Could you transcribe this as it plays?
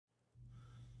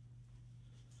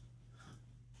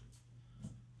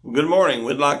Well, good morning.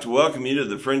 We'd like to welcome you to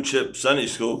the Friendship Sunday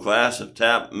School class of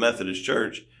TAP Methodist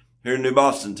Church here in New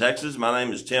Boston, Texas. My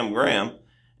name is Tim Graham,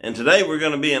 and today we're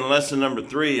going to be in lesson number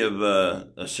 3 of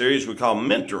a series we call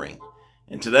Mentoring.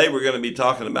 And today we're going to be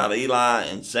talking about Eli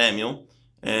and Samuel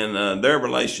and their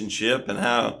relationship and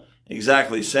how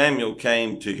exactly Samuel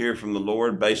came to hear from the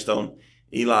Lord based on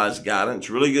Eli's guidance.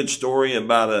 Really good story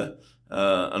about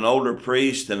an older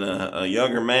priest and a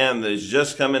younger man that has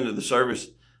just come into the service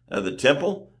of the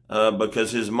temple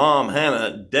because his mom,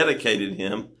 Hannah, dedicated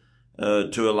him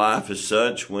to a life as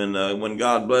such when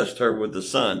God blessed her with a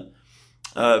son.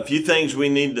 A few things we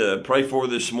need to pray for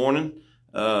this morning.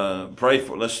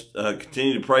 Let's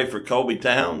continue to pray for Colby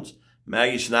Towns,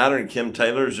 Maggie Snyder, and Kim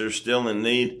Taylors. They're still in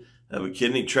need of a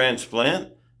kidney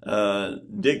transplant.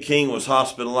 Dick King was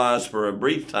hospitalized for a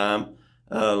brief time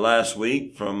last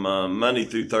week from Monday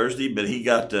through Thursday, but he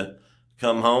got to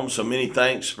come home. So many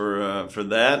thanks for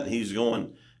that. He's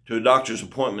going to a doctor's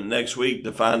appointment next week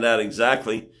to find out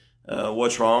exactly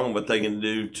what's wrong, what they can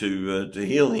do to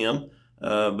heal him.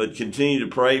 But continue to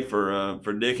pray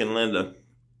for Dick and Linda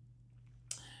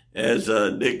as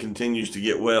Dick continues to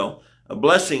get well. A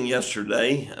blessing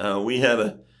yesterday. We had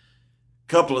a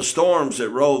couple of storms that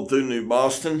rolled through New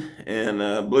Boston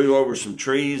and blew over some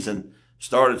trees and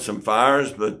started some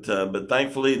fires. But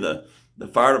thankfully the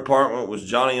fire department was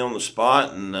Johnny on the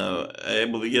spot and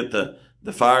able to get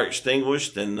the fire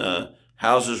extinguished, and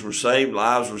houses were saved,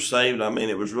 lives were saved. I mean,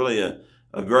 it was really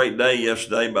a great day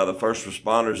yesterday by the first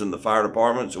responders and the fire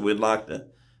department. So we'd like to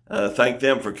thank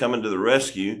them for coming to the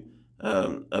rescue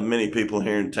of many people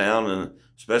here in town, and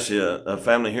especially a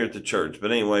family here at the church.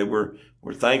 But anyway,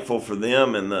 we're thankful for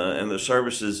them and the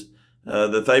services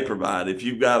that they provide. If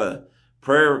you've got a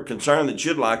prayer concern that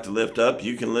you'd like to lift up,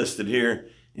 you can list it here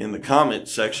in the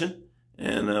comments section,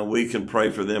 and we can pray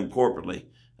for them corporately.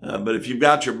 But if you've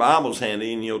got your Bibles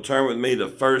handy, and you'll turn with me to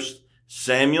 1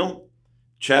 Samuel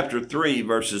chapter 3,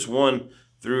 verses 1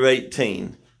 through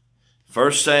 18.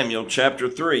 1 Samuel chapter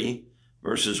 3,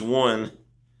 verses 1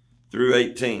 through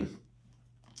 18.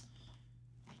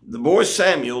 The boy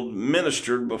Samuel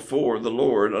ministered before the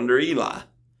Lord under Eli.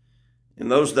 In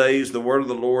those days, the word of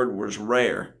the Lord was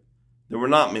rare. There were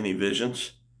not many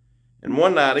visions. And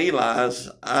one night, Eli's,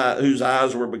 whose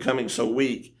eyes were becoming so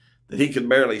weak that he could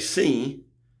barely see,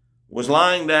 was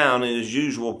lying down in his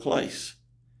usual place.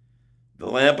 The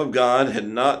lamp of God had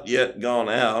not yet gone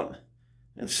out,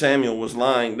 and Samuel was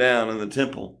lying down in the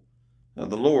temple of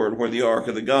the Lord where the ark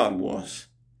of the God was.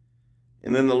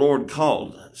 And then the Lord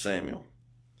called Samuel.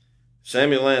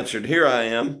 Samuel answered, "Here I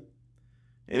am."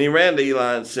 And he ran to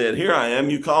Eli and said, "Here I am,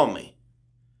 you call me."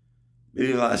 But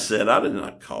Eli said, "I did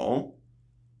not call.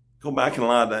 Go back and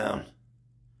lie down."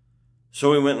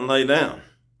 So he went and lay down.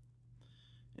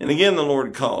 And again the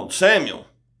Lord called, "Samuel."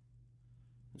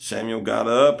 Samuel got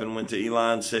up and went to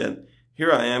Eli and said,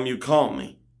 "Here I am, you call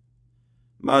me."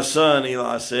 "My son,"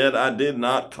 Eli said, "I did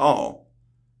not call.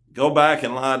 Go back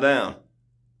and lie down."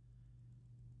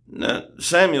 Now,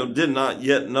 Samuel did not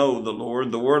yet know the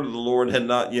Lord. The word of the Lord had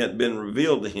not yet been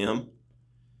revealed to him.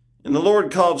 And the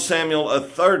Lord called Samuel a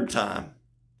third time.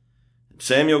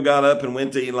 Samuel got up and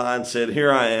went to Eli and said,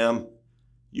 "Here I am,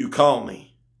 you call me."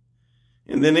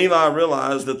 And then Eli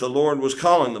realized that the Lord was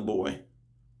calling the boy.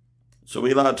 So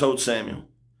Eli told Samuel,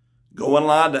 "Go and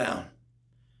lie down.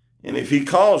 And if he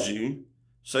calls you,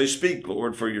 say, 'Speak,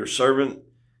 Lord, for your servant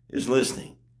is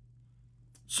listening.'"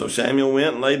 So Samuel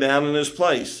went and lay down in his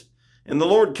place. And the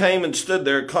Lord came and stood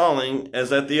there calling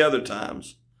as at the other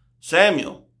times,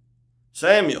 "Samuel,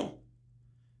 Samuel."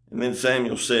 And then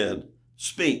Samuel said,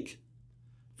 "Speak,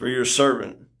 for your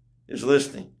servant is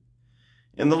listening."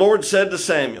 And the Lord said to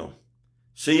Samuel,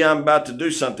 "See, I'm about to do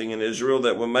something in Israel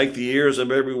that will make the ears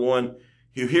of everyone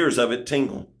who hears of it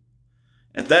tingle.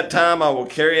 At that time I will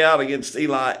carry out against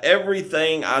Eli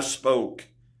everything I spoke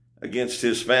against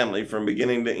his family from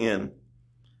beginning to end.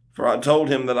 For I told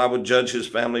him that I would judge his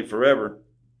family forever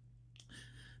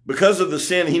because of the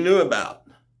sin he knew about.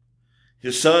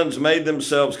 His sons made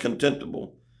themselves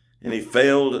contemptible, and he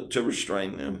failed to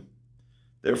restrain them.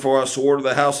 Therefore I swore to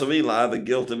the house of Eli, the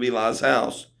guilt of Eli's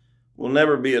house will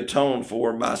never be atoned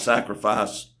for by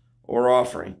sacrifice or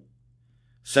offering."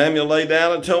 Samuel lay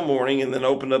down until morning and then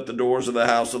opened up the doors of the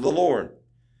house of the Lord.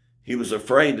 He was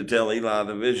afraid to tell Eli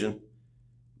the vision,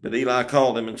 but Eli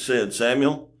called him and said,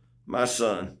 "Samuel, my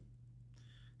son."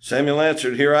 Samuel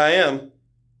answered, "Here I am."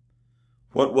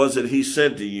 "What was it he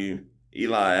said to you?"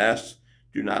 Eli asked.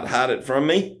 "Do not hide it from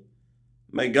me.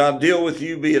 May God deal with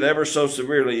you, be it ever so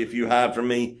severely, if you hide from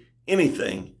me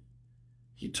anything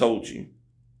he told you."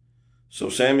 So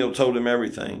Samuel told him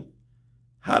everything,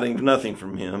 hiding nothing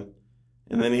from him.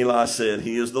 And then Eli said,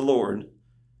 He is the Lord.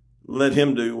 Let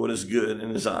him do what is good in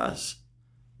his eyes.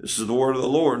 This is the word of the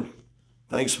Lord.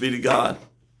 Thanks be to God.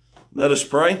 Let us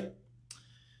pray.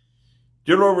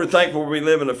 Dear Lord, we're thankful we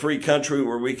live in a free country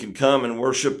where we can come and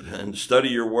worship and study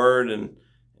your word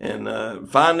and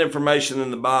find information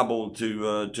in the Bible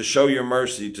to show your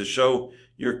mercy, to show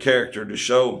your character, to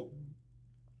show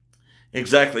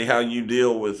exactly how you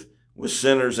deal with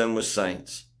sinners and with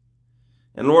saints.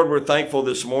 And Lord, we're thankful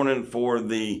this morning for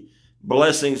the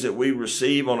blessings that we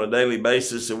receive on a daily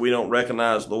basis that we don't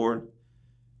recognize, Lord.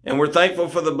 And we're thankful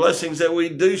for the blessings that we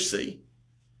do see,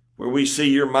 where we see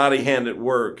your mighty hand at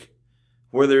work,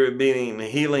 whether it be in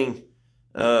healing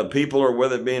people or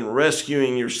whether it be in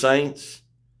rescuing your saints.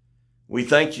 We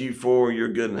thank you for your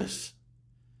goodness.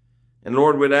 And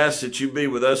Lord, we'd ask that you be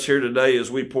with us here today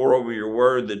as we pour over your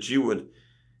word, that you would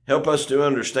help us to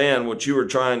understand what you were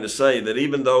trying to say, that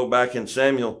even though back in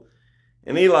Samuel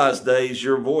and Eli's days,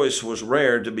 your voice was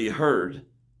rare to be heard,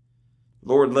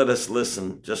 Lord, let us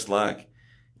listen just like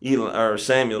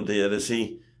Samuel did as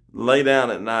he lay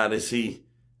down at night, as he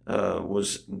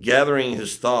was gathering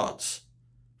his thoughts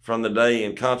from the day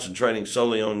and concentrating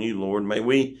solely on you, Lord. May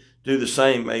we do the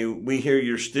same. May we hear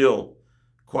your still,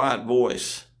 quiet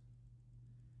voice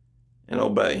and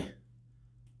obey.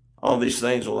 All these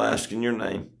things we'll ask in your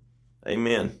name.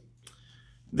 Amen.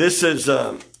 This is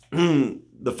the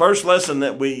first lesson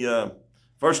that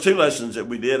first two lessons that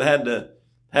we did had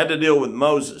to deal with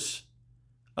Moses.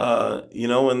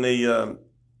 And the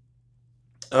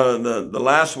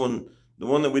last one, the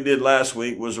one that we did last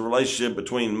week, was a relationship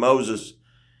between Moses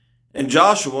and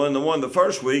Joshua, and the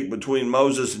first week between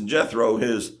Moses and Jethro,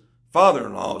 his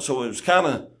father-in-law. So it was kind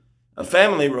of a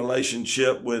family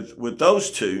relationship with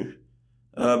those two,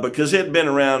 because they had been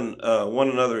around one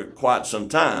another quite some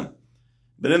time.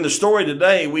 But in the story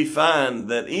today, we find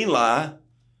that Eli,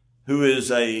 who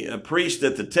is a priest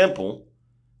at the temple,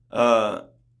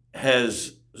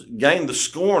 has gained the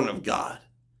scorn of God.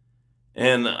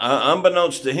 And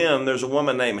unbeknownst to him, there's a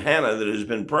woman named Hannah that has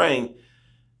been praying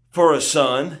for a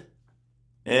son.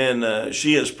 And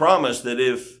she has promised that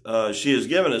if she is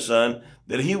given a son,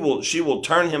 that she will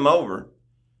turn him over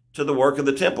to the work of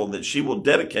the temple, that she will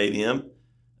dedicate him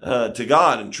to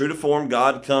God. And true to form,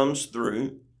 God comes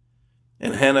through.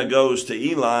 And Hannah goes to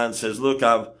Eli and says, look,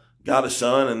 I've got a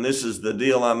son, and this is the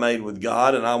deal I made with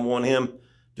God, and I want him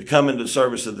to come into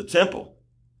service of the temple.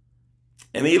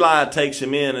 And Eli takes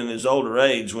him in his older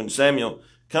age. When Samuel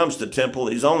comes to temple,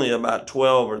 he's only about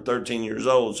 12 or 13 years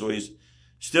old, so he's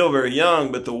still very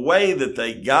young. But the way that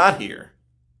they got here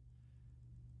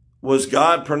was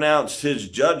God pronounced his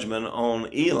judgment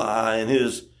on Eli and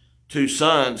his two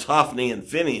sons, Hophni and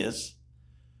Phinehas,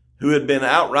 who had been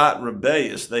outright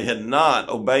rebellious. They had not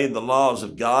obeyed the laws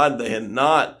of God. They had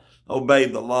not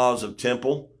obeyed the laws of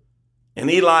temple.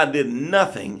 And Eli did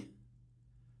nothing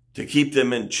to keep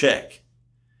them in check.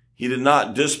 He did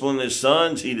not discipline his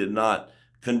sons. He did not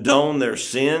condone their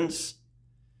sins.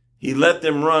 He let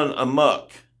them run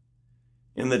amok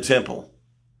in the temple.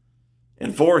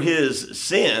 And for his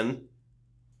sin,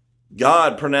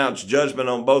 God pronounced judgment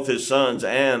on both his sons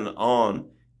and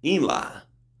on Eli.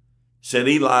 Said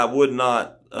Eli would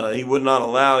not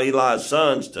allow Eli's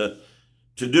sons to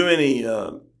do any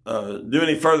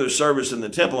further service in the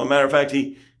temple. As a matter of fact,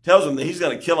 he tells them that he's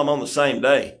going to kill them on the same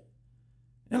day.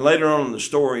 And later on in the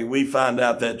story, we find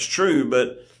out that's true.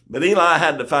 But Eli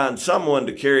had to find someone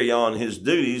to carry on his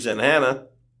duties, and Hannah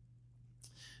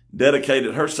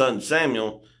dedicated her son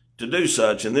Samuel to do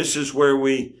such. And this is where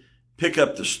we pick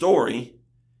up the story,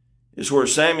 is where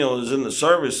Samuel is in the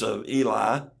service of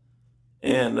Eli,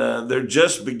 and they're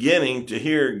just beginning to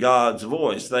hear God's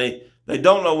voice. They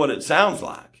don't know what it sounds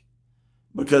like,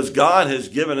 because God has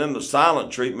given them the silent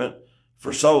treatment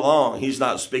for so long. He's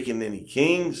not speaking to any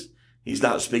kings. He's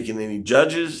not speaking to any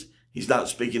judges. He's not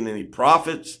speaking to any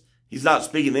prophets. He's not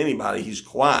speaking to anybody. He's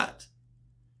quiet.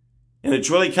 And it's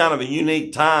really kind of a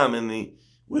unique time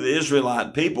with the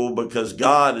Israelite people, because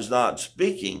God is not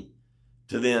speaking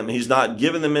to them. He's not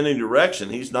giving them any direction.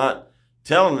 He's not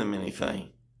telling them anything.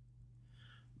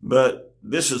 But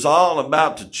this is all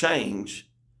about to change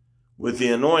with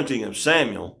the anointing of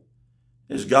Samuel,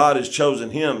 as God has chosen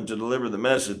him to deliver the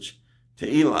message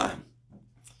to Eli.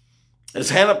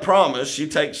 As Hannah promised, she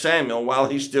takes Samuel while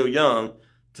he's still young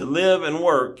to live and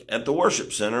work at the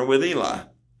worship center with Eli.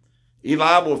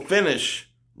 Eli will finish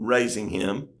raising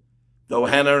him, though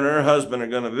Hannah and her husband are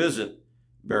going to visit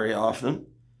very often.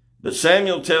 But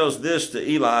Samuel tells this to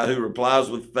Eli, who replies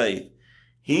with faith,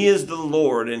 He is the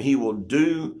Lord, and he will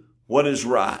do what is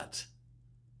right,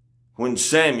 when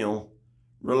Samuel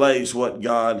relays what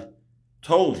God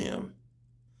told him.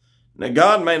 Now,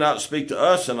 God may not speak to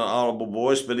us in an audible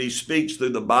voice, but he speaks through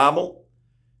the Bible,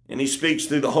 and he speaks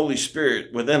through the Holy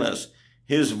Spirit within us.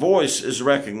 His voice is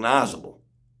recognizable.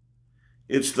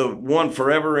 It's the one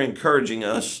forever encouraging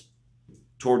us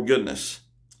toward goodness.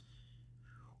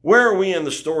 Where are we in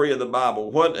the story of the Bible?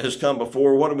 What has come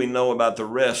before? What do we know about the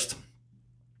rest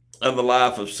of the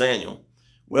life of Samuel?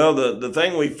 Well, the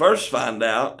thing we first find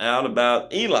out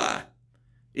about Eli.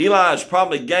 Eli has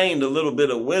probably gained a little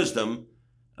bit of wisdom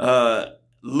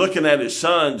looking at his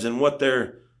sons and what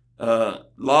their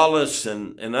lawless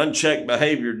and unchecked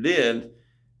behavior did,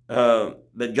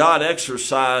 that God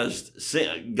exercised,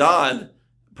 God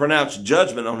pronounced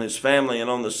judgment on his family and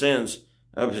on the sins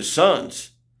of his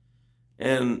sons.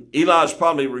 And Eli's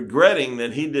probably regretting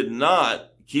that he did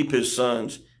not keep his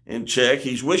sons in check.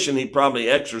 He's wishing he probably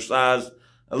exercised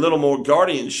a little more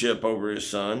guardianship over his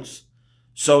sons.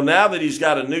 So now that he's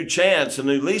got a new chance, a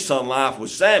new lease on life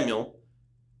with Samuel,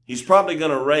 he's probably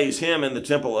going to raise him in the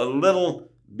temple a little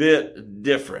bit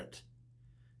different.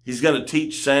 He's going to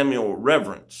teach Samuel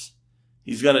reverence.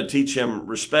 He's going to teach him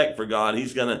respect for God.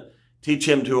 He's going to teach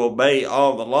him to obey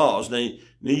all the laws. Now,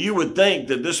 you would think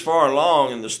that this far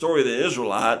along in the story of the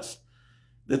Israelites,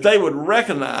 that they would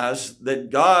recognize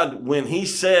that God, when he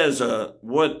says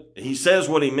what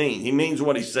he means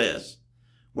what he says.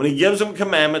 When he gives them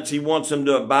commandments, he wants them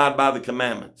to abide by the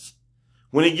commandments.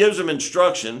 When he gives them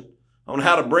instruction on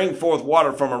how to bring forth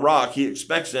water from a rock, he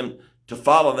expects them to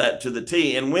follow that to the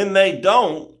T. And when they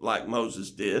don't, like Moses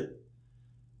did,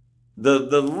 the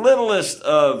littlest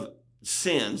of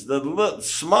sins, the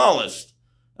smallest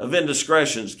of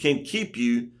indiscretions can keep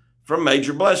you from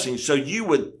major blessings. So you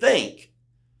would think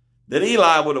that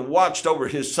Eli would have watched over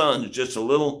his sons just a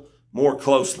little more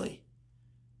closely,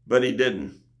 but he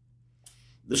didn't.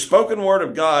 The spoken word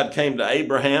of God came to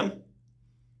Abraham,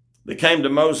 that came to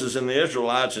Moses and the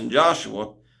Israelites and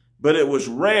Joshua, but it was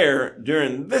rare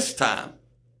during this time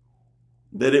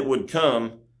that it would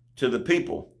come to the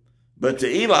people. But to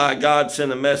Eli, God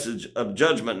sent a message of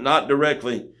judgment, not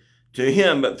directly to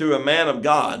him, but through a man of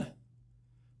God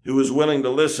who was willing to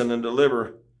listen and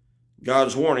deliver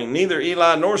God's warning. Neither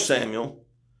Eli nor Samuel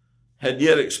had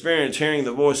yet experienced hearing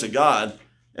the voice of God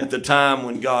at the time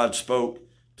when God spoke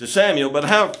to Samuel. But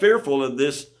how fearful of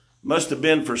this must have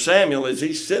been for Samuel as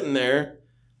he's sitting there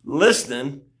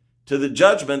listening to the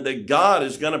judgment that God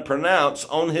is going to pronounce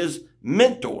on his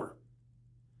mentor.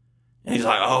 And he's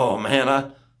like, oh man,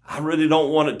 I really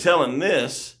don't want to tell him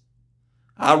this.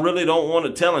 I really don't want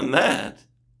to tell him that.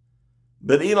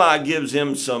 But Eli gives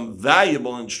him some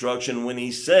valuable instruction when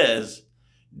he says,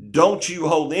 don't you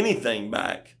hold anything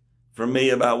back from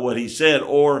me about what he said,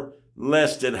 or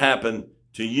lest it happen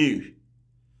to you.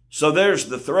 So there's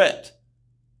the threat.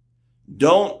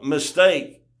 Don't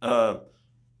mistake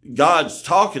God's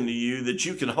talking to you that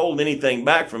you can hold anything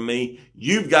back from me.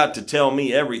 You've got to tell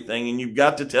me everything, and you've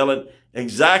got to tell it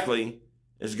exactly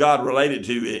as God related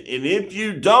to it. And if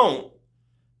you don't,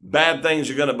 bad things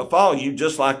are going to befall you,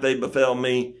 just like they befell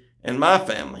me and my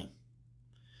family.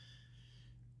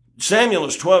 Samuel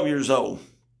is 12 years old.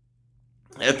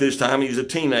 At this time, he was a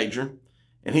teenager,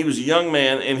 and he was a young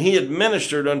man, and he had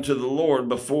ministered unto the Lord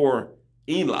before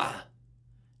Eli.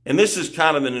 And this is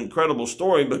kind of an incredible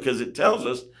story because it tells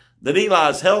us that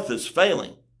Eli's health is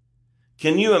failing.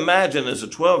 Can you imagine as a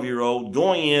 12-year-old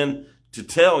going in to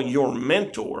tell your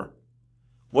mentor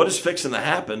what is fixing to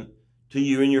happen to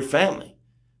you and your family?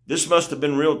 This must have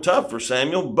been real tough for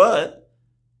Samuel, but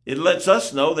it lets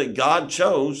us know that God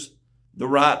chose the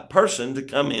right person to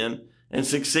come in and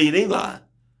succeed Eli,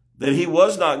 that he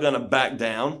was not going to back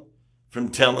down from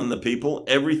telling the people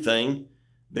everything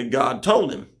that God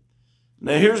told him.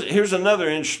 Now, here's another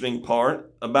interesting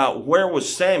part about where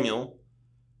was Samuel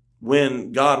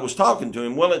when God was talking to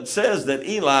him. Well, it says that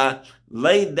Eli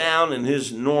laid down in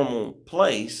his normal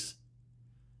place,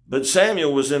 but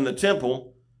Samuel was in the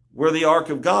temple where the ark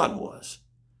of God was.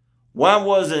 Why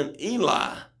wasn't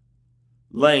Eli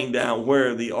laying down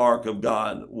where the ark of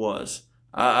God was?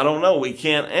 I don't know. We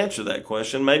can't answer that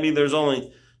question. Maybe there's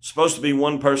only supposed to be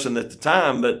one person at the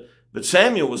time, but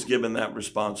Samuel was given that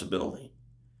responsibility.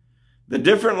 The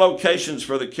different locations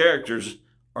for the characters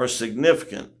are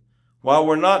significant. While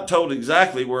we're not told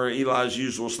exactly where Eli's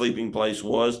usual sleeping place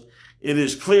was, it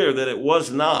is clear that it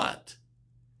was not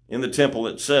in the temple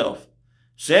itself.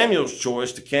 Samuel's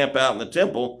choice to camp out in the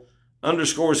temple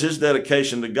underscores his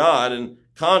dedication to God and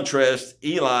contrasts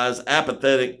Eli's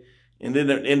apathetic and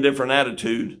indifferent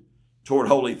attitude toward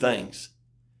holy things.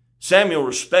 Samuel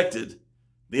respected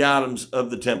the items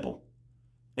of the temple,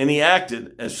 and he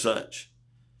acted as such.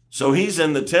 So he's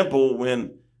in the temple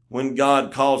when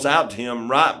God calls out to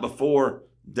him right before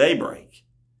daybreak.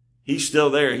 He's still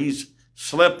there. He's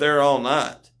slept there all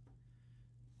night.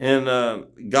 And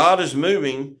God is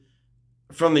moving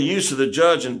from the use of the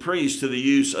judge and priest to the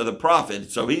use of the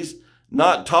prophet. So he's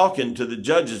not talking to the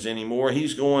judges anymore.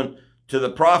 He's going to the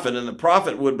prophet, and the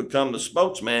prophet would become the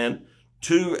spokesman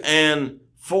to and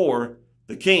for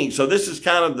the king. So this is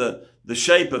kind of the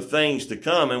shape of things to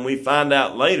come. And we find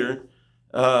out later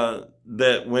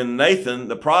that when Nathan,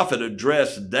 the prophet,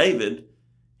 addressed David,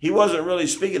 he wasn't really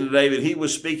speaking to David. He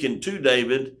was speaking to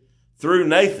David through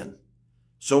Nathan.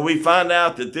 So we find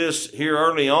out that this here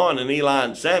early on in Eli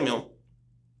and Samuel,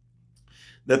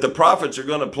 that the prophets are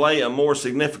going to play a more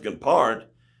significant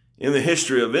part in the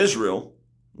history of Israel,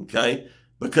 okay,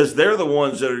 because they're the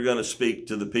ones that are going to speak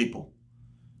to the people.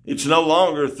 It's no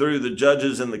longer through the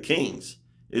judges and the kings.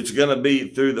 It's going to be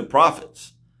through the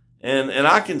prophets. And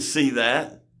I can see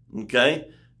that,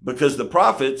 okay, because the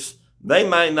prophets, they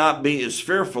may not be as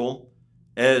fearful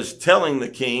as telling the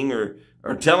king or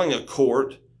telling a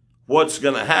court what's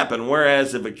going to happen.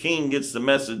 Whereas if a king gets the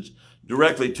message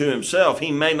directly to himself,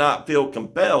 he may not feel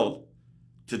compelled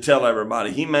to tell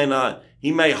everybody. He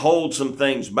may hold some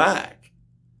things back.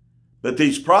 But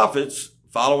these prophets,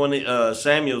 following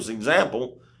Samuel's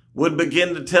example, would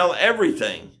begin to tell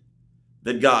everything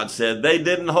that God said. They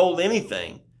didn't hold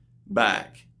anything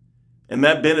back. And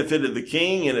that benefited the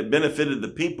king, and it benefited the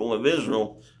people of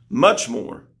Israel much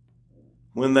more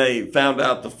when they found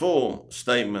out the full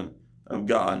statement of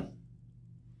God.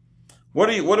 What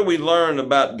do we learn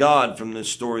about God from this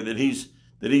story, that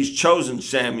he's chosen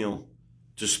Samuel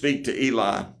to speak to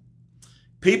Eli?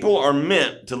 People are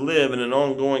meant to live in an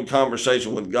ongoing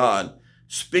conversation with God,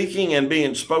 speaking and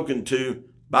being spoken to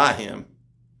by him.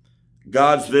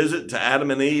 God's visit to Adam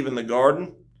and Eve in the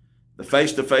garden, the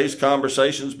face-to-face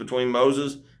conversations between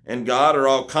Moses and God are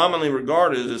all commonly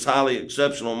regarded as highly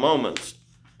exceptional moments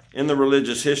in the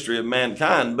religious history of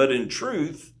mankind. But in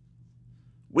truth,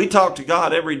 we talk to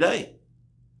God every day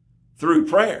through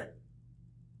prayer.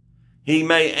 He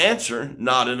may answer,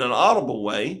 not in an audible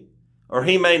way, or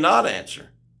he may not answer.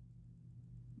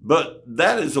 But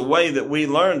that is a way that we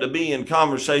learn to be in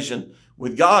conversation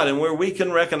with God and where we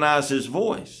can recognize his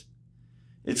voice.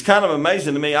 It's kind of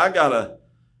amazing to me. I got a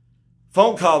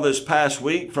phone call this past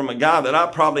week from a guy that I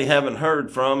probably haven't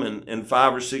heard from in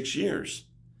 5 or 6 years.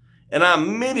 And I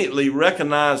immediately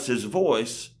recognized his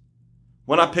voice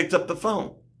when I picked up the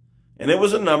phone. And it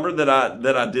was a number that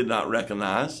I did not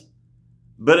recognize.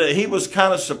 But he was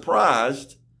kind of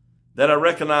surprised that I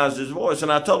recognized his voice.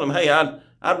 And I told him, hey,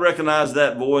 I'd recognize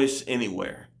that voice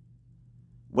anywhere.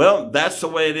 Well, that's the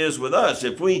way it is with us.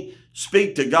 If we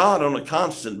speak to God on a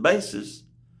constant basis,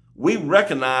 we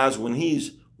recognize when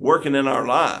he's working in our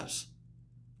lives,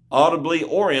 audibly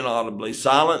or inaudibly,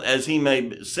 silent as he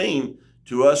may seem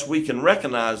to us. We can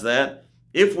recognize that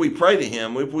if we pray to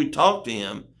him, if we talk to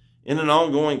him in an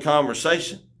ongoing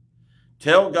conversation.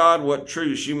 Tell God what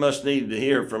truths you must need to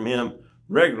hear from him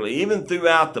regularly. Even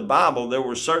throughout the Bible, there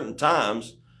were certain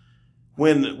times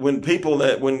when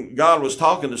God was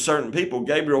talking to certain people.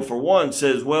 Gabriel, for one,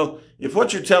 says, well, if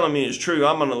what you're telling me is true,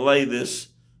 I'm going to lay this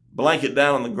blanket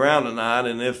down on the ground tonight.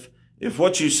 And if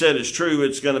what you said is true,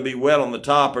 it's going to be wet on the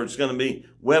top or it's going to be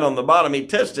wet on the bottom. He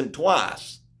tested him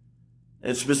twice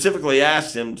and specifically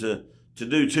asked him to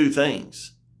do two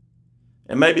things.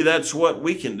 And maybe that's what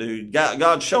we can do.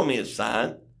 God, show me a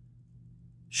sign.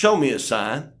 Show me a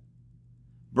sign.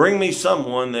 Bring me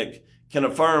someone that can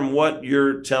affirm what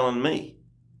you're telling me.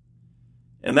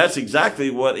 And that's exactly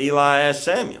what Eli asked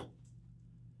Samuel.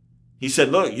 He said,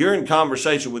 look, you're in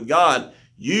conversation with God.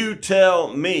 You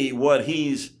tell me what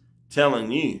he's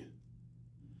telling you.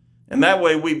 And that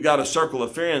way we've got a circle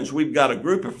of friends. We've got a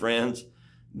group of friends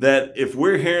that if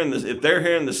they're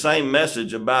hearing the same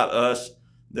message about us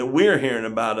that we're hearing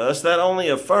about us, that only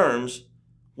affirms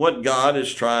what God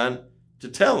is trying to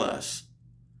tell us.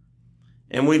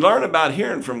 And we learn about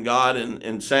hearing from God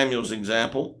in Samuel's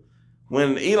example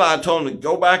when Eli told him to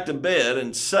go back to bed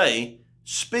and say,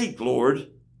 speak, Lord,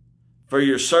 for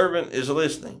your servant is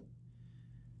listening.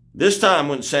 This time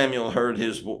when Samuel heard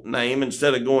his name,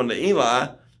 instead of going to Eli,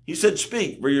 he said,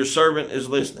 speak, for your servant is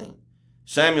listening.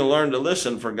 Samuel learned to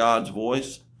listen for God's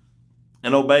voice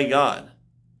and obey God.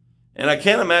 And I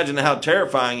can't imagine how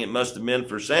terrifying it must have been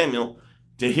for Samuel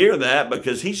to hear that,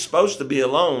 because he's supposed to be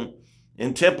alone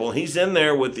in temple. He's in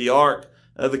there with the Ark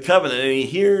of the Covenant, and he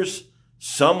hears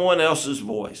someone else's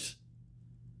voice.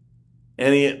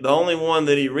 And the only one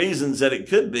that he reasons that it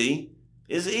could be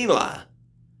is Eli.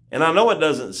 And I know it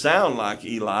doesn't sound like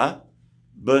Eli,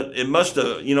 but it must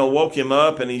have, woke him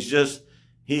up, and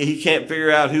he can't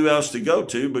figure out who else to go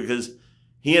to, because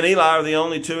he and Eli are the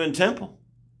only two in temple.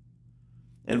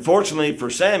 And fortunately for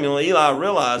Samuel, Eli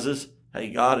realizes,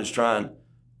 hey, God is trying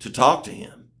to talk to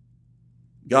him.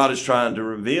 God is trying to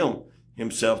reveal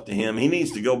himself to him. He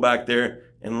needs to go back there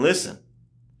and listen.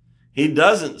 He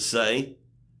doesn't say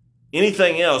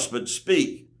anything else but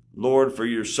speak, Lord, for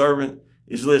your servant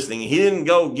is listening. He didn't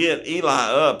go get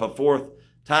Eli up a fourth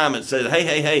time and said,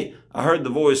 hey, I heard the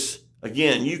voice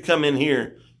again. You come in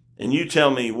here and you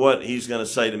tell me what he's going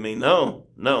to say to me. No.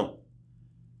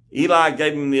 Eli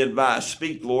gave him the advice,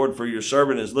 speak, Lord, for your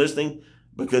servant is listening,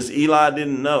 because Eli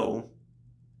didn't know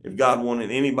if God wanted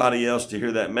anybody else to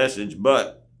hear that message,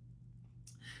 but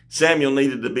Samuel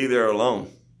needed to be there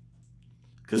alone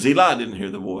because Eli didn't hear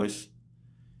the voice.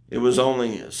 It was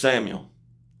only Samuel.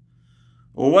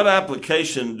 Well, what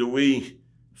application do we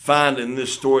find in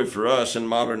this story for us in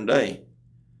modern day?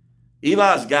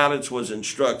 Eli's guidance was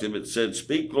instructive. It said,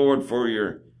 speak, Lord, for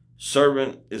your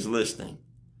servant is listening.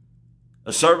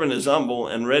 A servant is humble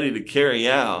and ready to carry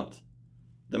out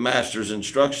the master's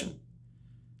instruction.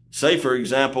 Say, for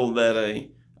example, that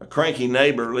a cranky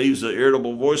neighbor leaves an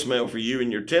irritable voicemail for you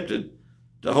and you're tempted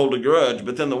to hold a grudge,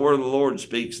 but then the word of the Lord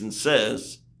speaks and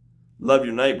says, love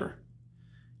your neighbor.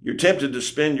 You're tempted to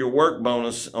spend your work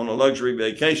bonus on a luxury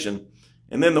vacation,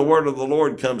 and then the word of the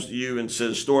Lord comes to you and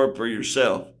says, store up for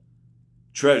yourself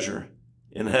treasure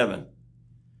in heaven.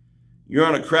 You're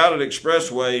on a crowded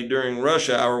expressway during rush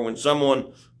hour when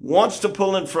someone wants to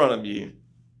pull in front of you,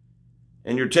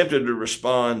 and you're tempted to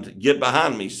respond, get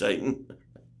behind me, Satan.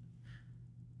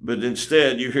 But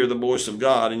instead, you hear the voice of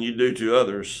God and you do to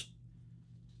others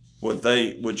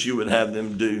what you would have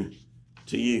them do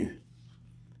to you.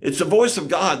 It's the voice of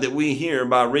God that we hear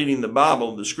by reading the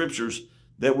Bible, the scriptures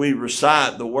that we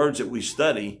recite, the words that we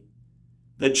study,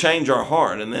 that change our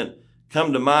heart and that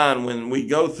come to mind when we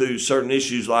go through certain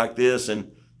issues like this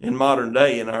and in modern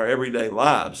day in our everyday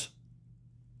lives.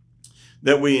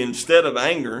 That we, instead of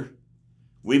anger,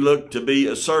 we look to be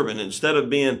a servant. Instead of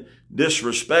being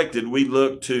disrespected, we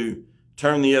look to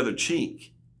turn the other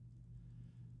cheek.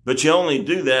 But you only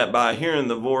do that by hearing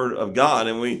the word of God.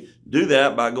 And we do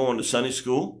that by going to Sunday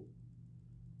school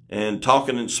and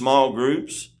talking in small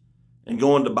groups and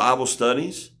going to Bible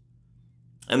studies.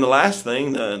 And the last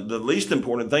thing, the least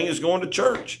important thing, is going to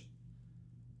church.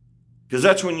 Because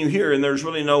that's when you hear, and there's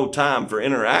really no time for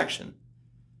interaction.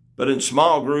 But in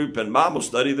small group and Bible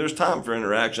study, there's time for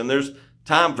interaction. There's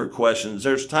time for questions.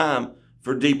 There's time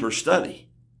for deeper study.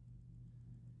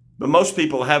 But most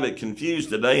people have it confused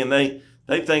today, and they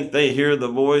think they hear the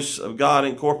voice of God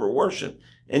in corporate worship.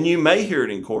 And you may hear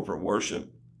it in corporate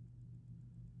worship.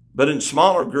 But in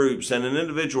smaller groups and in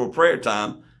individual prayer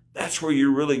time, that's where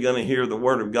you're really going to hear the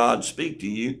word of God speak to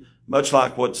you, much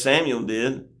like what Samuel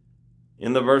did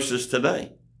in the verses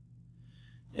today.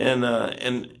 And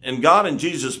God and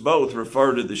Jesus both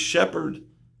refer to the shepherd,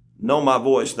 know my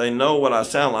voice. They know what I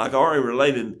sound like. I already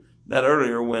related that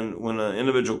earlier when an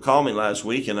individual called me last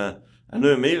week, and I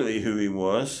knew immediately who he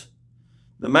was.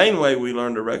 The main way we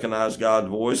learn to recognize God's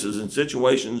voice is in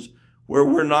situations where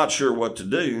we're not sure what to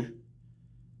do,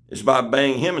 is by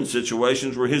obeying him in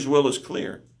situations where his will is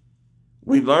clear.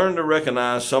 We learn to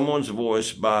recognize someone's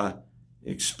voice by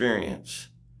experience.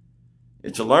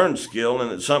 It's a learned skill,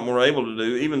 and it's something we're able to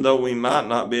do, even though we might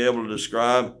not be able to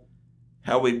describe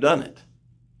how we've done it.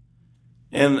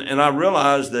 And I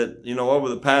realized that, over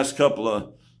the past couple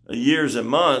of years and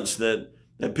months that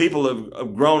people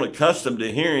have grown accustomed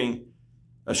to hearing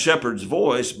a shepherd's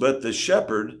voice, but the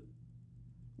shepherd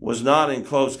was not in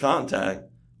close contact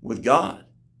with God.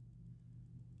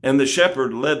 And the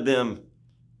shepherd led them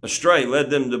astray,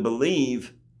 led them to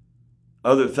believe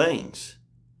other things.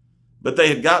 But they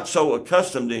had got so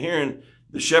accustomed to hearing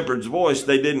the shepherd's voice,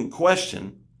 they didn't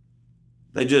question.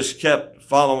 They just kept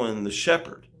following the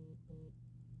shepherd.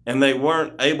 And they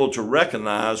weren't able to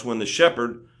recognize when the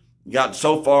shepherd got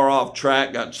so far off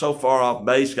track, got so far off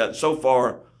base, got so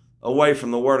far away from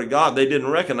the word of God, they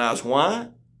didn't recognize. Why?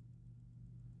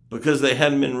 Because they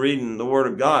hadn't been reading the word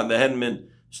of God. They hadn't been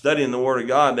studying the word of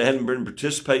God. They hadn't been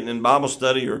participating in Bible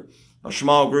study or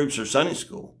small groups or Sunday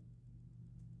school.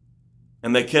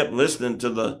 And they kept listening to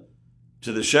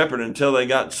the shepherd until they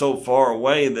got so far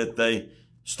away that they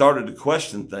started to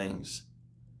question things.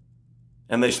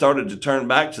 And they started to turn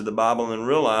back to the Bible and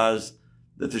realize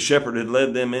that the shepherd had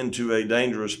led them into a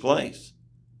dangerous place.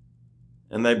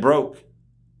 And they broke.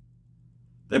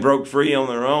 They broke free on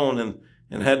their own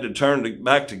and had to turn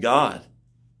back to God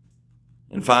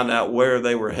and find out where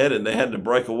they were headed. They had to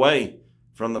break away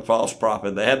from the false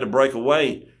prophet. They had to break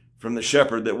away from the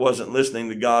shepherd that wasn't listening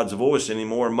to God's voice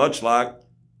anymore, much like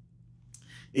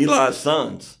Eli's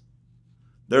sons.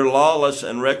 Their lawless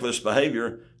and reckless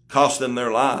behavior cost them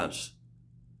their lives.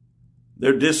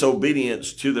 Their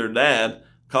disobedience to their dad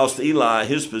cost Eli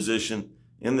his position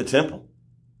in the temple.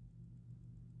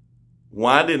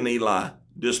 Why didn't Eli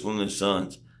discipline his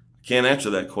sons? I can't answer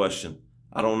that question.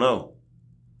 I don't know.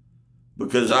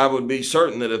 Because I would be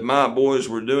certain that if my boys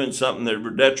were doing something that were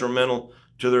detrimental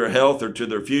to their health or to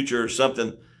their future, or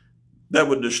something that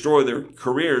would destroy their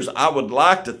careers, I would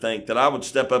like to think that I would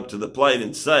step up to the plate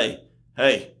and say,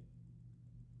 hey,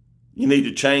 you need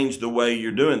to change the way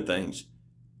you're doing things.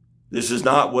 This is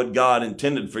not what God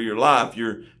intended for your life.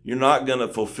 You're not going to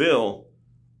fulfill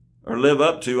or live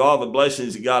up to all the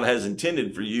blessings that God has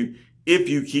intended for you if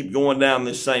you keep going down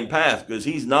this same path, because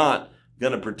he's not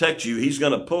going to protect you. He's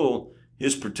going to pull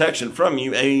his protection from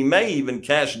you, and he may even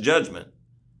cast judgment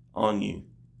on you.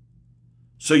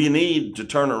 So you need to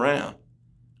turn around.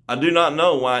 I do not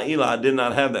know why Eli did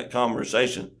not have that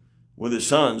conversation with his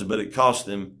sons, but it cost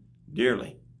them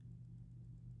dearly.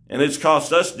 And it's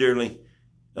cost us dearly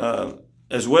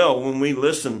as well when we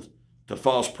listen to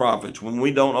false prophets, when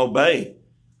we don't obey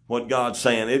what God's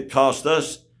saying. It cost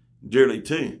us dearly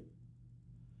too.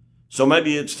 So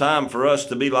maybe it's time for us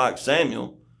to be like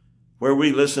Samuel, where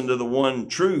we listen to the one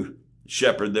true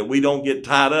shepherd, that we don't get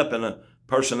tied up in a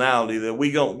personality, that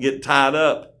we don't get tied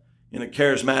up in a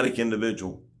charismatic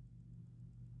individual,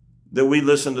 that we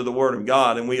listen to the word of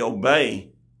God and we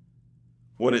obey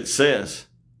what it says.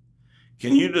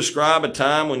 Can you describe a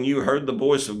time when you heard the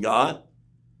voice of God?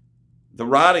 The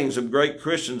writings of great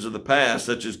Christians of the past,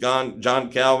 such as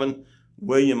John Calvin,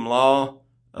 William Law,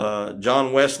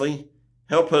 John Wesley,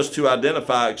 help us to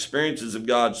identify experiences of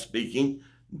God speaking,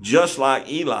 just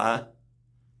like Eli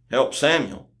helped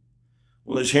Samuel.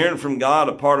 Well, is hearing from God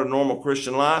a part of normal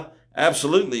Christian life?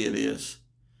 Absolutely it is.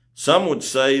 Some would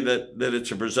say that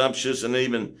it's a presumptuous and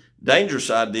even dangerous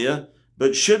idea,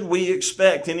 but should we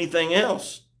expect anything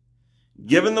else?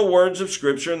 Given the words of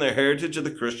Scripture and the heritage of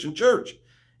the Christian church,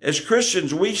 as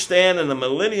Christians, we stand in a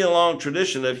millennia-long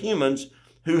tradition of humans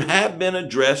who have been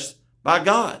addressed by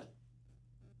God.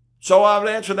 So I would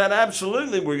answer that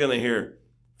absolutely we're going to hear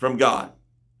from God.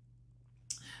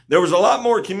 There was a lot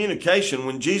more communication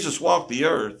when Jesus walked the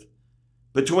earth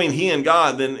between he and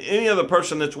God than any other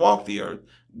person that's walked the earth.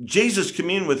 Jesus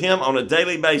communed with him on a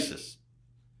daily basis,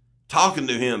 talking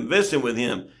to him, visiting with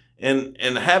him, and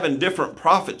having different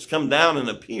prophets come down and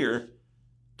appear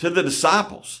to the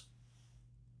disciples.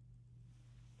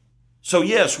 So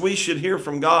yes, we should hear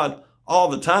from God all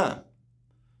the time,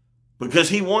 because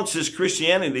he wants this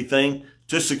Christianity thing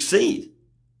to succeed.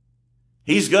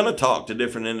 He's going to talk to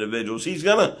different individuals. He's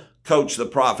going to coach the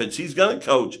prophets. He's going to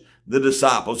coach the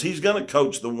disciples. He's going to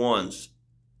coach the ones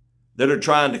that are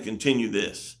trying to continue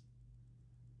this.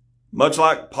 Much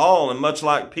like Paul and much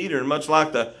like Peter and much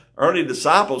like the early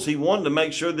disciples, he wanted to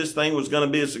make sure this thing was going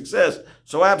to be a success.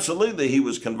 So absolutely he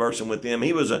was conversing with them.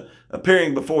 He was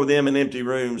appearing before them in empty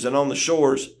rooms and on the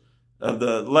shores of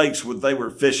the lakes where they were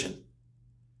fishing.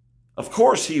 Of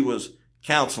course he was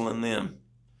counseling them.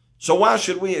 So why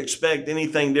should we expect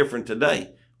anything different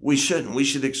today? We shouldn't. We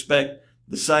should expect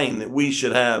the same, that we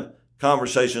should have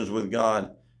conversations with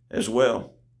God as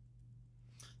well.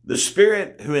 The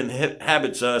Spirit who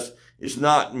inhabits us is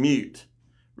not mute,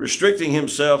 restricting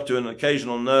himself to an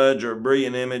occasional nudge or a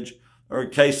brilliant image or a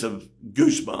case of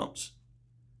goosebumps.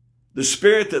 The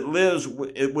Spirit that lives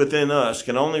within us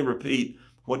can only repeat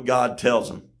what God tells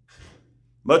him.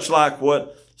 Much like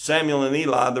what Samuel and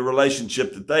Eli, the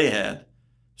relationship that they had.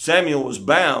 Samuel was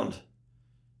bound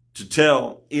to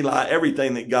tell Eli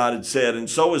everything that God had said, and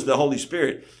so is the Holy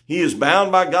Spirit. He is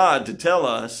bound by God to tell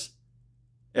us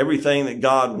everything that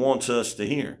God wants us to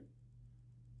hear.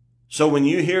 So when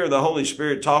you hear the Holy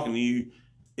Spirit talking to you,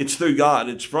 it's through God.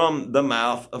 It's from the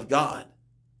mouth of God.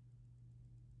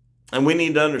 And we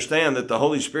need to understand that the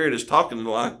Holy Spirit is talking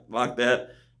like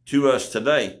that to us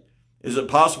today. Is it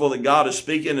possible that God is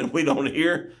speaking and we don't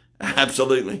hear?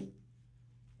 Absolutely.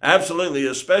 Absolutely,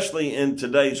 especially in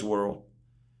today's world,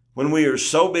 when we are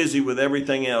so busy with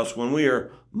everything else, when we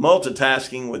are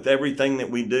multitasking with everything that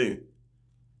we do.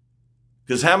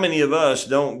 Because how many of us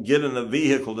don't get in a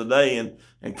vehicle today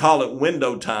and call it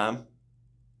window time,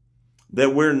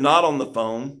 that we're not on the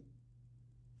phone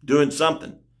doing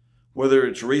something, whether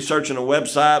it's researching a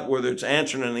website, whether it's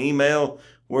answering an email,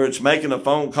 whether it's making a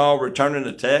phone call, returning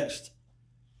a text.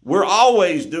 We're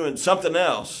always doing something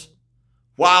else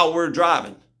while we're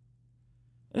driving.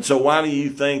 And so why do you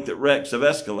think that wrecks have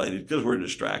escalated? Because we're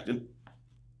distracted.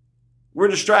 We're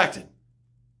distracted.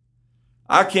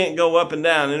 I can't go up and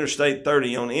down Interstate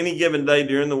 30 on any given day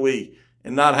during the week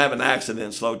and not have an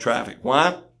accident, slow traffic.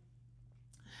 Why?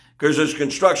 Because there's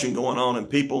construction going on and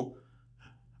people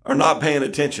are not paying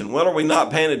attention. Well, are we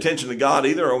not paying attention to God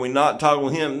either? Are we not talking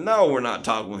with him? No, we're not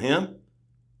talking with him.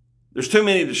 There's too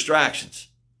many distractions.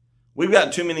 We've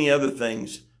got too many other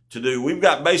things to do. We've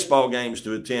got baseball games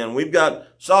to attend. We've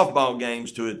got softball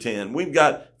games to attend. We've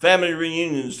got family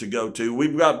reunions to go to.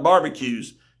 We've got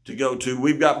barbecues to go to.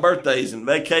 We've got birthdays and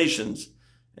vacations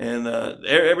and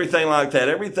everything like that.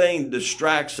 Everything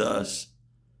distracts us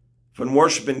from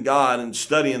worshiping God and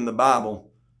studying the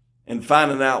Bible and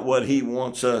finding out what he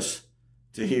wants us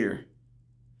to hear.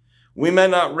 We may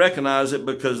not recognize it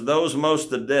because those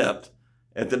most adept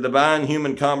at the divine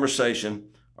human conversation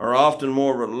are often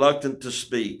more reluctant to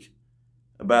speak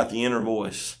about the inner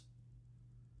voice,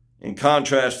 in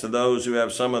contrast to those who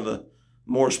have some of the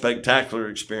more spectacular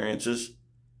experiences.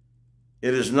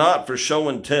 It is not for show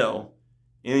and tell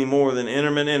any more than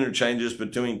intimate interchanges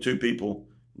between two people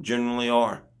generally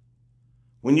are.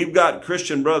 When you've got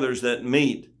Christian brothers that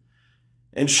meet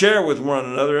and share with one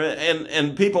another,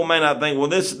 and people may not think, well,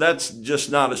 that's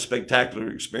just not a spectacular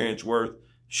experience worth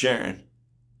sharing.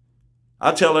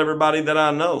 I tell everybody that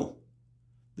I know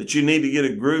that you need to get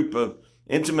a group of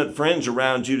intimate friends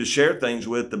around you to share things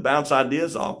with, to bounce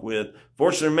ideas off with.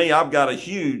 Fortunately for me, I've got a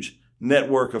huge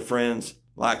network of friends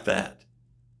like that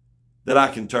I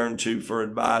can turn to for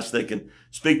advice. They can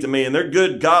speak to me, and they're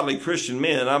good, godly Christian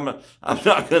men. I'm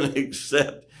not going to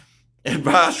accept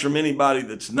advice from anybody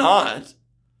that's not.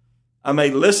 I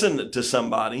may listen to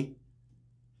somebody,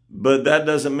 but that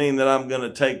doesn't mean that I'm going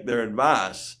to take their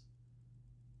advice.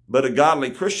 But a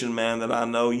godly Christian man that I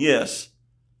know, yes,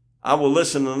 I will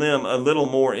listen to them a little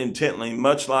more intently,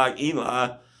 much like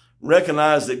Eli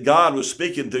recognized that God was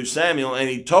speaking through Samuel, and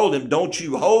he told him, don't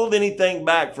you hold anything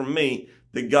back from me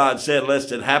that God said,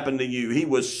 lest it happen to you. He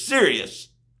was serious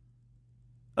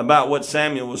about what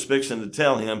Samuel was fixing to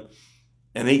tell him,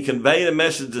 and he conveyed a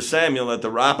message to Samuel at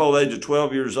the ripe old age of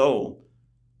 12 years old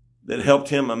that helped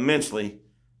him immensely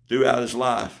throughout his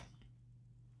life.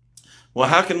 Well,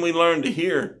 how can we learn to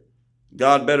hear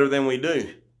God better than we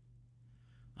do?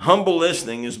 Humble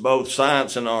listening is both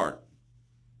science and art.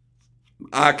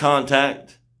 Eye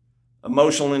contact,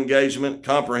 emotional engagement,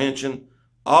 comprehension,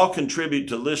 all contribute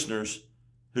to listeners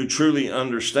who truly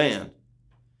understand.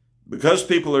 Because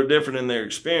people are different in their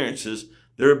experiences,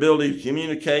 their ability to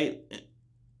communicate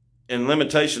and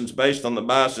limitations based on the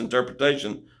biased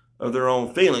interpretation of their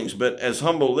own feelings. But as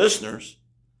humble listeners,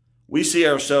 we see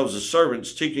ourselves as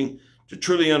servants seeking to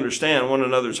truly understand one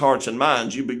another's hearts and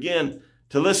minds. You begin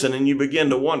to listen and you begin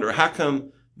to wonder, how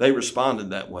come they responded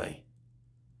that way?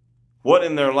 What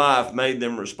in their life made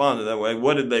them respond that way?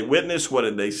 What did they witness? What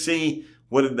did they see?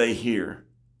 What did they hear?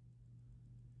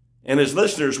 And as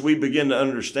listeners, we begin to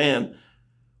understand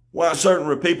why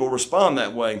certain people respond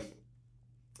that way.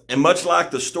 And much like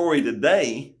the story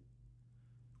today,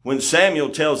 when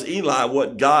Samuel tells Eli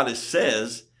what God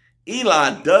says,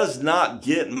 Eli does not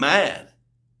get mad.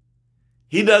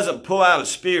 He doesn't pull out a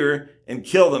spear and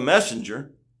kill the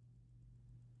messenger.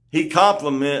 He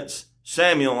compliments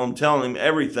Samuel on telling him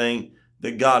everything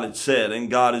that God had said. And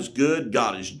God is good,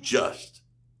 God is just.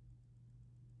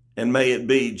 And may it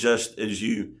be just as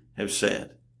you have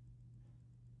said.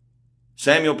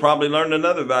 Samuel probably learned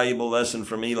another valuable lesson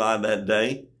from Eli that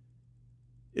day,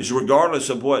 is regardless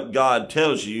of what God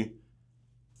tells you,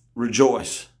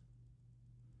 rejoice.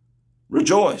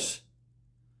 Rejoice.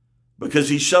 Because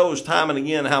he shows time and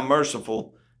again how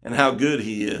merciful and how good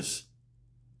he is.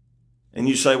 And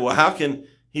you say, well, how can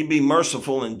he be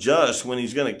merciful and just when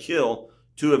he's going to kill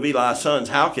two of Eli's sons?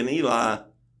 How can Eli,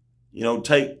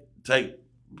 take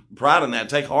pride in that,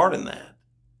 take heart in that?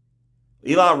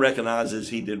 Eli recognizes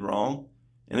he did wrong,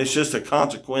 and it's just a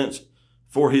consequence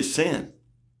for his sin.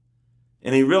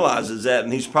 And he realizes that,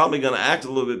 and he's probably going to act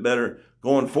a little bit better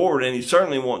going forward, and he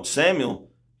certainly wants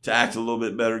Samuel to act a little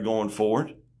bit better going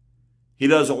forward. He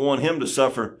doesn't want him to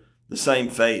suffer the same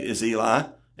fate as Eli.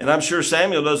 And I'm sure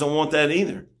Samuel doesn't want that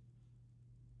either.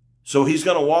 So he's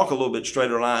going to walk a little bit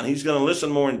straighter line. He's going to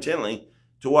listen more intently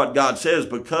to what God says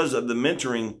because of the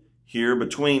mentoring here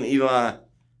between Eli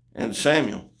and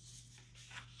Samuel.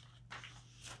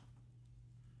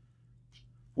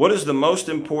 What is the most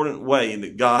important way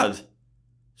that God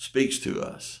speaks to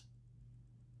us?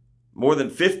 More than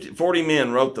 40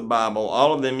 men wrote the Bible,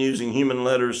 all of them using human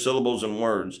letters, syllables, and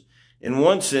words. In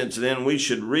one sense, then, we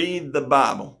should read the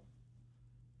Bible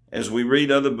as we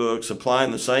read other books,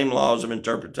 applying the same laws of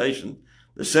interpretation.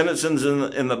 The sentences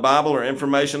in the Bible are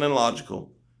information and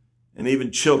logical, and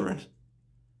even children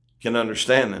can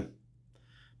understand them.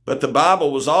 But the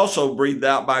Bible was also breathed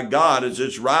out by God as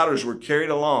its writers were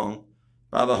carried along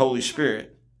by the Holy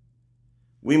Spirit.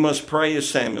 We must pray as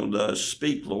Samuel does.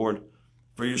 Speak, Lord,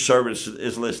 for your servant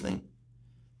is listening.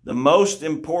 The most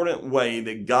important way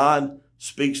that God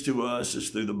speaks to us is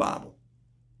through the Bible.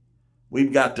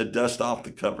 We've got to dust off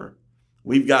the cover.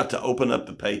 We've got to open up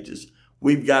the pages.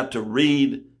 We've got to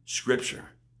read Scripture,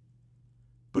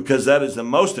 because that is the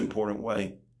most important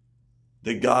way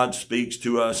that God speaks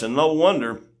to us. And no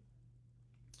wonder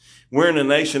we're in a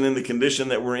nation in the condition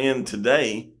that we're in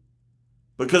today,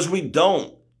 because we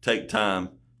don't take time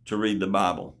to read the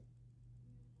Bible.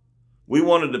 We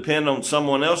want to depend on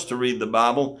someone else to read the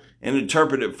Bible and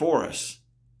interpret it for us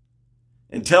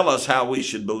and tell us how we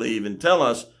should believe and tell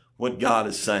us what God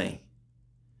is saying.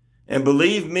 And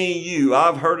believe me,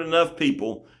 I've heard enough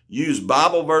people use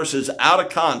Bible verses out of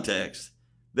context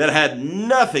that had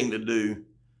nothing to do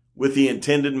with the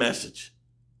intended message,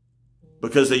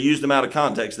 because they used them out of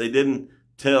context. They didn't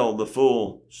tell the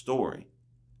full story.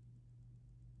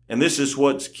 And this is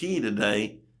what's key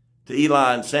today to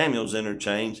Eli and Samuel's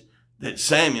interchange, that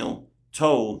Samuel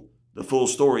told the full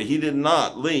story. He did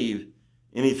not leave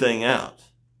anything out.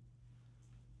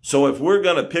 So if we're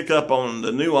going to pick up on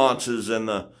the nuances and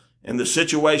the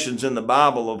situations in the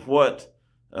Bible of what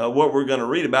we're going to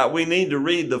read about, we need to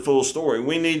read the full story.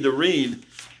 We need to read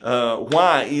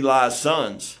why Eli's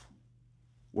sons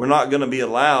were not going to be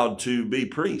allowed to be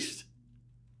priests.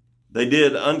 They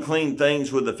did unclean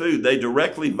things with the food. They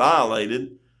directly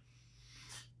violated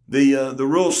the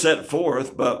rules set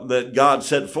forth, but that God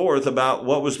set forth about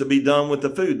what was to be done with the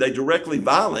food. They directly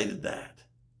violated that.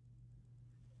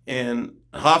 And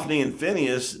Hophni and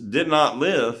Phinehas did not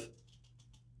live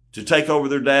to take over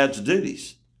their dad's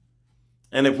duties.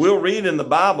 And if we'll read in the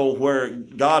Bible where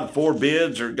God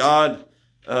forbids, or God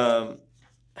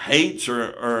hates,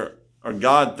 or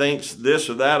God thinks this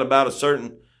or that about a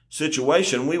certain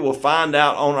situation, we will find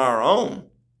out on our own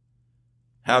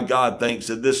how God thinks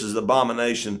that this is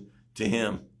abomination to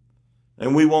him.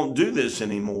 And we won't do this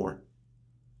anymore.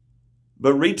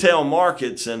 But retail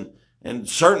markets and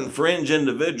certain fringe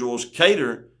individuals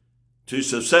cater to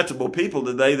susceptible people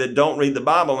today that don't read the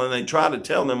Bible, and they try to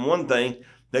tell them one thing,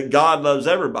 that God loves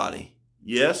everybody.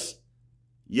 Yes,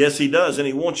 he does, and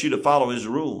he wants you to follow his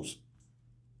rules.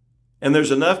 And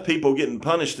there's enough people getting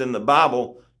punished in the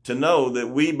Bible to know that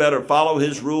we better follow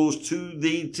his rules to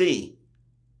the T.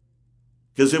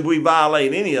 Because if we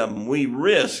violate any of them, we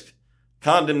risk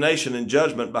condemnation and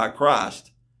judgment by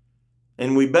Christ.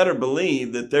 And we better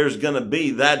believe that there's going to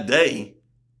be that day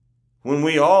when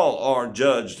we all are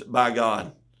judged by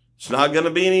God. It's not going to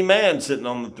be any man sitting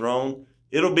on the throne.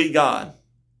 It'll be God.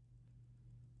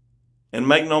 And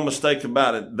make no mistake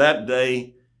about it, that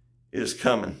day is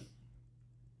coming.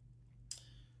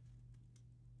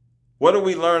 What do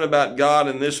we learn about God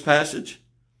in this passage?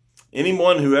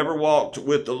 Anyone who ever walked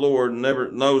with the Lord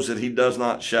never knows that he does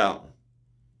not shout.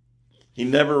 He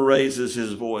never raises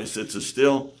his voice. It's a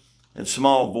still and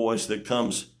small voice that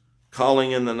comes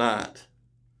calling in the night.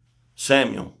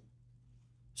 Samuel,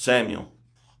 Samuel,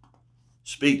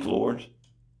 speak, Lord,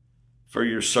 for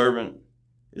your servant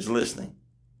is listening.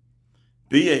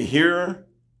 Be a hearer,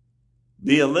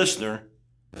 be a listener,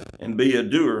 and be a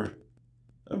doer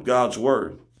of God's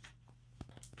word.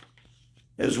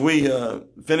 As we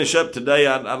finish up today,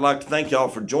 I'd like to thank y'all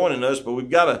for joining us, but we've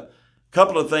got a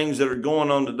couple of things that are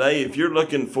going on today. If you're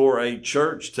looking for a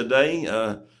church today,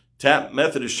 Tap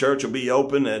Methodist Church will be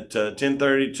open at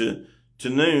 10:30 to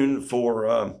noon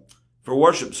for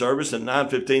worship service, and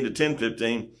 9:15 to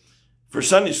 10:15 for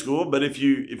Sunday school. But if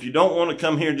you don't want to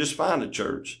come here, just find a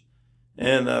church.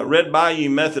 And Red Bayou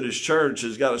Methodist Church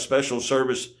has got a special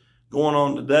service going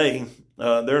on today.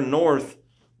 They're north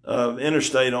of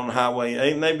Interstate on Highway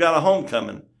 8, and they've got a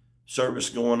homecoming service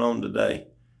going on today.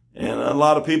 And a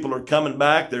lot of people are coming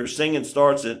back. Their singing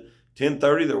starts at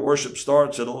 10:30. Their worship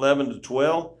starts at 11 to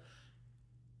 12.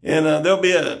 And there'll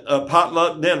be a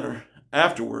potluck dinner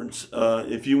afterwards.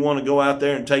 If you want to go out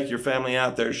there and take your family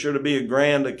out there, it's sure to be a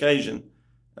grand occasion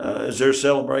as they're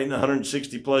celebrating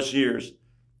 160 plus years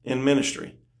in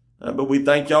ministry. But we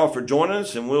thank y'all for joining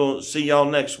us, and we'll see y'all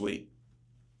next week.